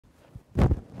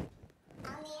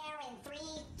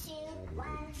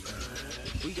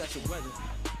We got your weather,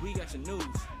 we got your news,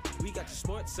 we got your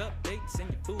sports updates and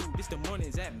your food. This the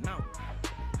mornings at Mount.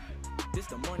 This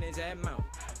the mornings at Mount.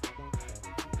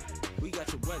 We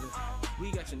got your weather,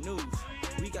 we got your news,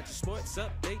 we got your sports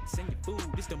updates and your food.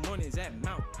 This the mornings at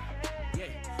Mount. Yeah,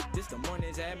 this the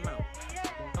mornings at Mount.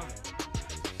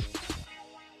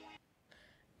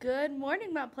 Good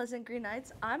morning, Mount Pleasant Green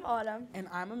Knights. I'm Autumn. And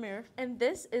I'm Amir. And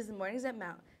this is the Mornings at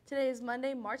Mount. Today is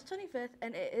Monday, March 25th,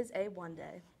 and it is a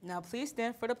one-day. Now please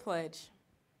stand for the pledge.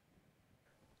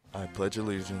 I pledge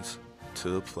allegiance to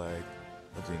the flag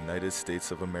of the United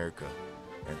States of America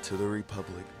and to the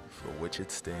republic for which it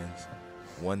stands,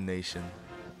 one nation,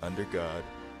 under God,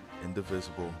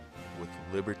 indivisible, with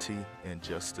liberty and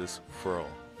justice for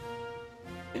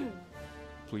all.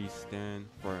 Please stand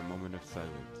for a moment of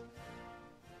silence.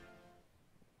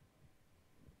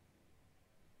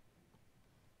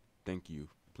 Thank you.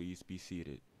 Please be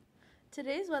seated.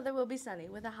 Today's weather will be sunny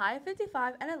with a high of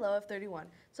 55 and a low of 31.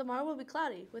 Tomorrow will be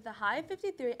cloudy with a high of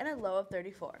 53 and a low of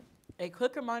 34. A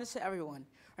quick reminder to everyone.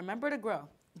 Remember to grow.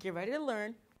 Get ready to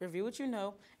learn, review what you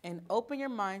know, and open your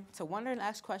mind to wonder and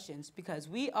ask questions because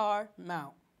we are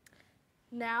Mount.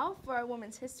 Now for our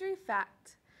Women's History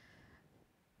Fact.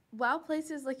 While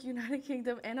places like United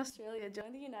Kingdom and Australia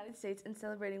join the United States in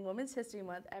celebrating Women's History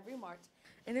Month every March,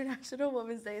 International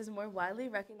Women's Day is more widely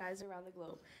recognized around the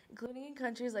globe, including in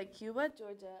countries like Cuba,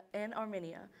 Georgia, and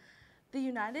Armenia. The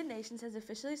United Nations has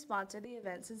officially sponsored the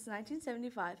event since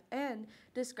 1975 and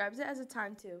describes it as a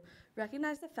time to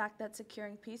recognize the fact that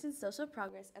securing peace and social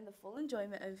progress and the full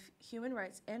enjoyment of human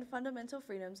rights and fundamental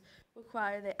freedoms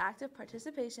require the active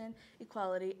participation,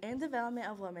 equality, and development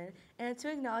of women, and to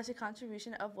acknowledge the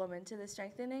contribution of women to the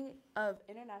strengthening of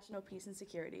international peace and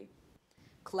security.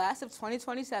 Class of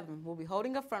 2027 will be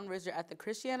holding a fundraiser at the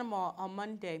Christiana Mall on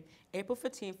Monday, April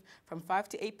 15th from 5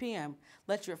 to 8 p.m.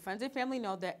 Let your friends and family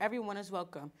know that everyone is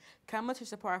welcome. Come to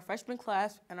support our freshman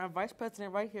class and our vice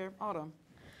president right here, Autumn.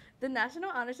 The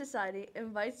National Honor Society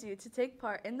invites you to take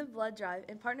part in the blood drive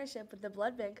in partnership with the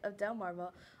Blood Bank of Delmarva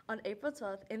on April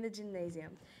 12th in the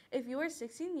gymnasium. If you are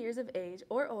 16 years of age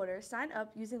or older, sign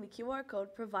up using the QR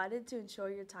code provided to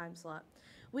ensure your time slot.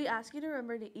 We ask you to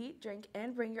remember to eat, drink,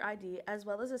 and bring your ID, as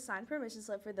well as a signed permission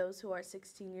slip for those who are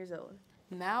 16 years old.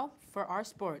 Now for our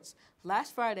sports.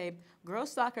 Last Friday,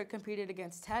 girls soccer competed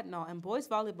against Tatnall and boys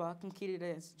volleyball competed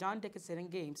against John Dickinson in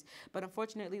games, but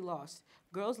unfortunately lost.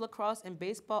 Girls lacrosse and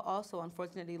baseball also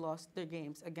unfortunately lost their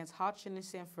games against Hodgson and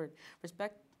Sanford,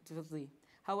 respectively.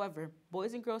 However,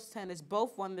 boys and girls tennis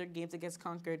both won their games against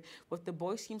Concord, with the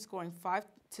boys team scoring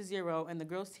 5-0 and the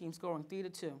girls team scoring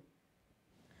 3-2.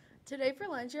 Today for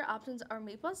lunch, your options are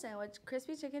meatball sandwich,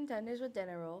 crispy chicken tenders with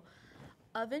dinner roll,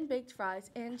 oven-baked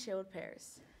fries, and chilled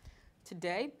pears.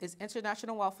 Today is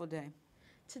International Waffle Day.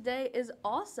 Today is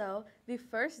also the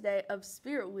first day of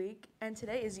Spirit Week, and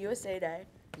today is USA Day.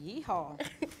 Yeehaw!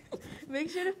 Make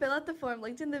sure to fill out the form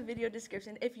linked in the video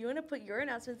description if you want to put your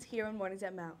announcements here on Mornings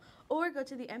at Mount, or go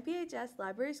to the MPHS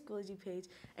Library Schoology page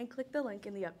and click the link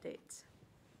in the updates.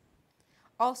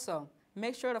 Also,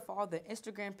 make sure to follow the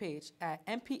Instagram page at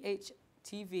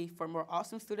MPHTV for more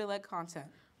awesome student-led content.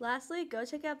 Lastly, go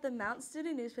check out the Mount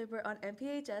Student Newspaper on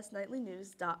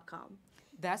mphsnightlynews.com.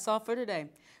 That's all for today.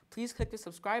 Please click the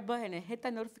subscribe button and hit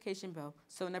that notification bell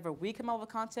so whenever we come out with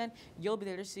content, you'll be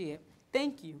there to see it.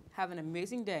 Thank you. Have an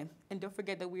amazing day. And don't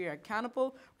forget that we are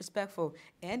accountable, respectful,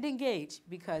 and engaged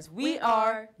because we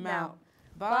are Mount.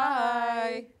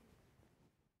 Bye.